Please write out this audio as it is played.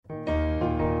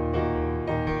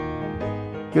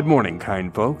Good morning,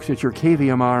 kind folks. It's your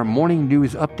KVMR Morning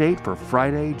News Update for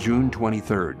Friday, June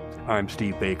 23rd. I'm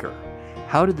Steve Baker.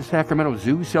 How did the Sacramento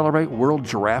Zoo celebrate World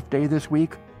Giraffe Day this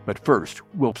week? But first,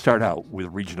 we'll start out with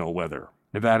regional weather.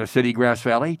 Nevada City, Grass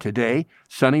Valley, today,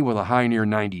 sunny with a high near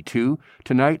 92.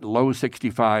 Tonight, low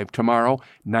 65. Tomorrow,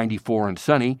 94 and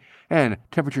sunny. And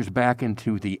temperatures back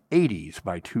into the 80s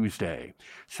by Tuesday.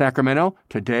 Sacramento,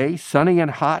 today, sunny and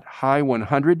hot, high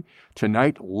 100.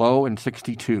 Tonight, low and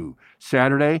 62.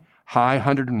 Saturday, high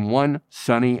 101,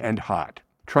 sunny and hot.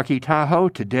 Truckee, Tahoe,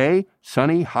 today,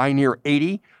 sunny, high near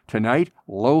 80. Tonight,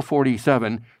 low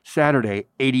 47. Saturday,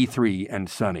 83 and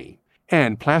sunny.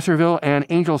 And Placerville and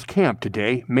Angels Camp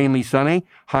today, mainly sunny,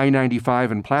 high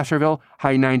 95 in Placerville,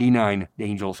 high 99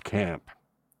 Angels Camp.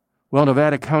 Well,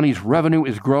 Nevada County's revenue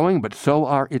is growing, but so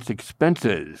are its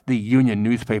expenses. The Union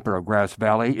newspaper of Grass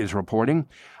Valley is reporting,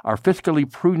 our fiscally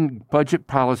prudent budget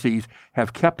policies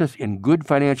have kept us in good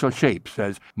financial shape,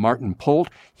 says Martin Polt.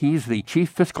 He's the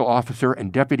Chief Fiscal Officer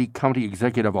and Deputy County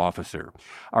Executive Officer.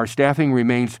 Our staffing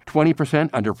remains 20%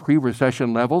 under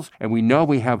pre-recession levels, and we know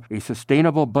we have a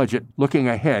sustainable budget looking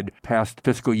ahead past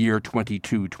fiscal year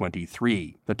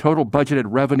 22-23. The total budgeted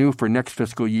revenue for next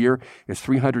fiscal year is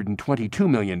 $322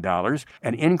 million,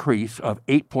 an increase of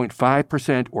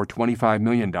 8.5% or $25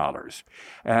 million.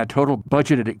 Total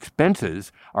budgeted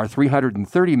expenses are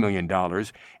 $330 million,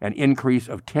 an increase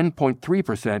of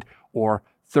 10.3% or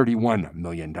 $31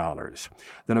 million.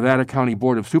 The Nevada County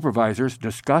Board of Supervisors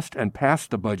discussed and passed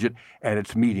the budget at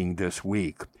its meeting this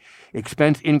week.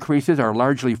 Expense increases are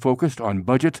largely focused on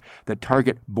budgets that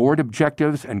target board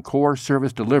objectives and core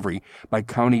service delivery by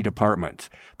county departments.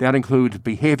 That includes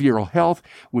behavioral health,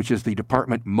 which is the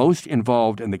department most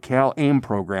involved in the CalAIM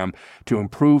program to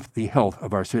improve the health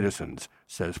of our citizens,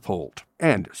 says Polt.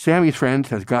 And Sammy's Friends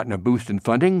has gotten a boost in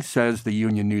funding, says the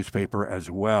Union newspaper as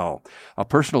well. A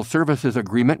personal services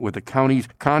agreement with the county's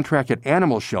contracted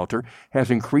animal shelter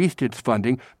has increased its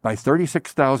funding by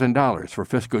 $36,000 for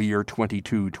fiscal year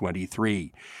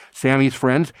 22-23. Sammy's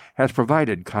Friends has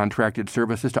provided contracted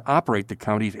services to operate the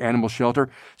county's animal shelter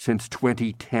since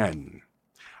 2010.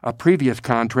 A previous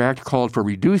contract called for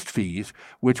reduced fees,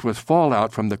 which was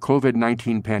fallout from the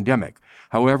COVID-19 pandemic.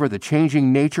 However, the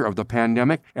changing nature of the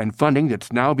pandemic and funding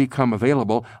that's now become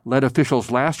available led officials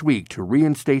last week to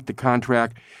reinstate the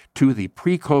contract to the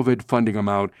pre-COVID funding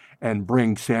amount and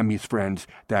bring Sammy's Friends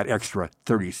that extra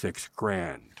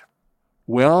 $36,000.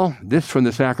 Well, this from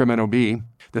the Sacramento Bee.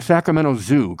 The Sacramento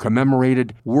Zoo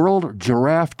commemorated World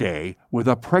Giraffe Day with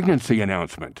a pregnancy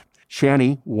announcement.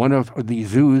 Shani, one of the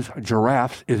zoo's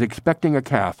giraffes, is expecting a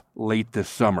calf late this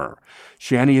summer.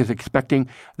 Shani is expecting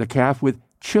the calf with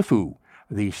Chifu,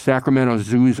 the Sacramento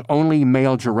Zoo's only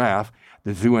male giraffe.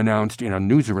 The zoo announced in a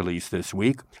news release this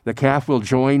week. The calf will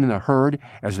join the herd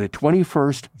as the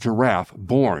 21st giraffe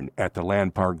born at the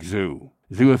Land Park Zoo.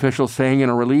 Zoo officials saying in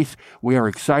a release, we are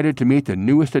excited to meet the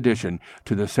newest addition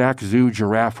to the Sac Zoo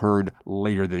giraffe herd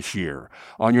later this year.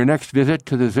 On your next visit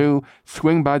to the zoo,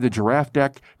 swing by the giraffe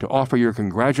deck to offer your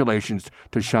congratulations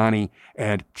to Shani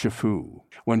and Chifu.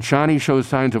 When Shani shows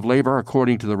signs of labor,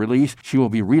 according to the release, she will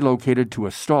be relocated to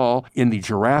a stall in the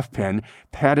giraffe pen,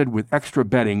 padded with extra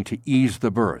bedding to ease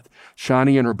the birth.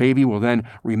 Shani and her baby will then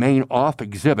remain off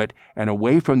exhibit and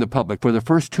away from the public for the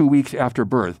first 2 weeks after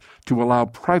birth to allow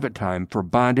private time for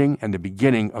bonding and the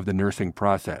beginning of the nursing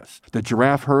process. The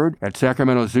giraffe herd at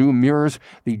Sacramento Zoo mirrors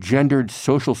the gendered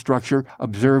social structure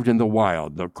observed in the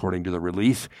wild, according to the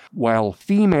release. While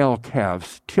female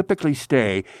calves typically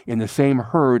stay in the same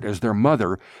herd as their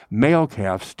mother, male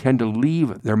calves tend to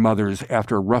leave their mothers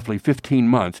after roughly 15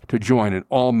 months to join an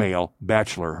all-male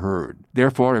bachelor herd.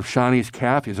 Therefore, if Shani's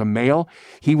calf is a male,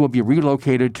 he will be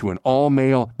relocated to an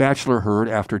all-male bachelor herd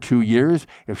after 2 years.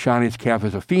 If Shani's calf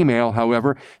is a female,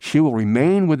 however, she will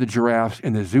remain with the giraffes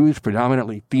in the zoo's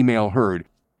predominantly female herd.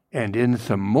 And in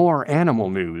some more animal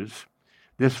news,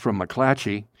 this from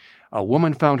McClatchy, a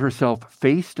woman found herself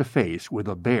face-to-face with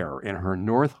a bear in her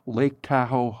North Lake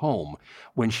Tahoe home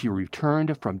when she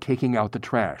returned from taking out the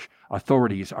trash,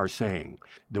 authorities are saying.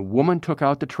 The woman took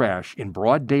out the trash in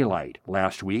broad daylight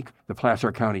last week, the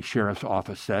Placer County Sheriff's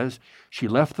Office says. She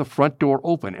left the front door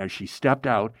open as she stepped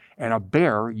out, and a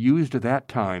bear used that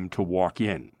time to walk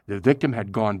in. The victim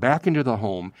had gone back into the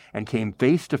home and came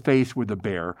face-to-face with the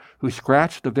bear, who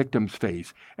scratched the victim's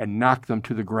face and knocked them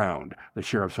to the ground, the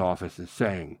sheriff's office is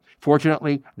saying.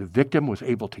 Fortunately, the victim was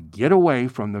able to get away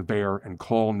from the bear and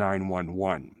call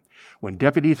 911. When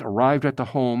deputies arrived at the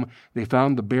home, they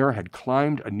found the bear had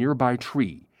climbed a nearby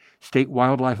tree. State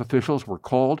wildlife officials were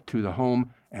called to the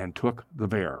home and took the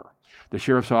bear. The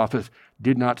sheriff's office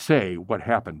did not say what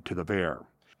happened to the bear.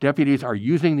 Deputies are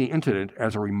using the incident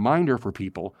as a reminder for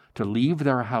people to leave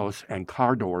their house and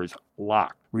car doors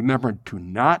locked. Remember to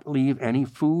not leave any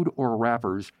food or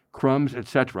wrappers, crumbs,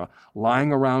 etc.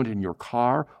 lying around in your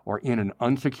car or in an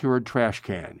unsecured trash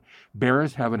can.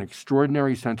 Bears have an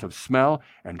extraordinary sense of smell,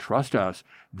 and trust us,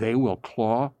 they will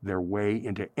claw their way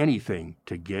into anything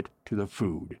to get to the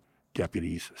food,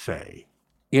 deputies say.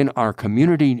 In our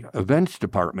community events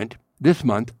department, this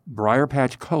month, Briar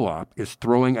Patch Co-op is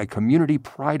throwing a community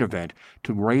pride event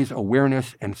to raise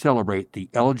awareness and celebrate the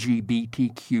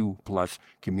LGBTQ+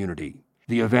 community.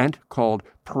 The event, called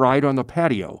Pride on the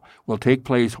Patio, will take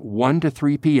place 1 to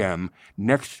 3 p.m.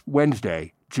 next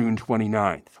Wednesday, June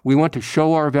 29th. We want to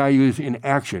show our values in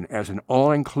action as an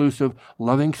all-inclusive,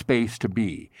 loving space to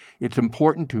be. It's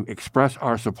important to express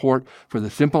our support for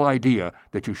the simple idea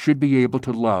that you should be able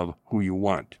to love who you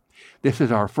want. This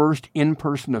is our first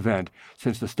in-person event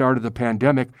since the start of the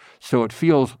pandemic, so it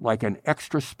feels like an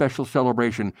extra special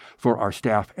celebration for our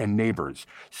staff and neighbors,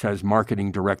 says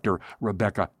Marketing Director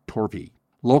Rebecca Torpy.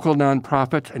 Local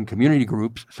nonprofits and community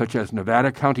groups such as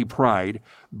Nevada County Pride,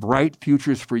 Bright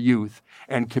Futures for Youth,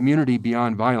 and Community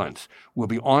Beyond Violence will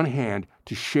be on hand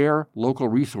to share local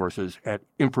resources at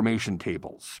information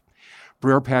tables.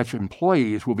 Briar Patch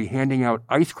employees will be handing out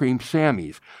ice cream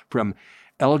Sammies from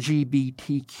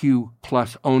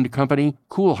LGBTQ+ owned company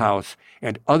Cool House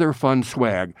and other fun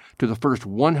swag to the first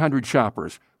 100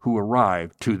 shoppers who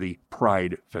arrive to the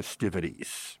Pride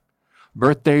festivities.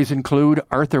 Birthdays include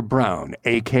Arthur Brown,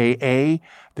 a.k.a.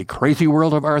 The Crazy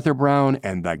World of Arthur Brown,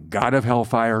 and the God of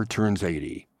Hellfire turns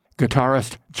 80.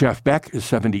 Guitarist Jeff Beck is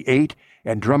 78,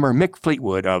 and drummer Mick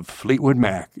Fleetwood of Fleetwood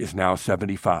Mac is now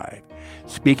 75.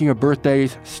 Speaking of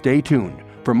birthdays, stay tuned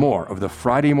for more of the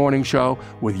Friday Morning Show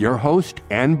with your host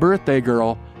and birthday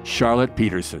girl, Charlotte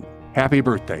Peterson. Happy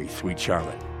birthday, sweet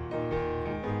Charlotte.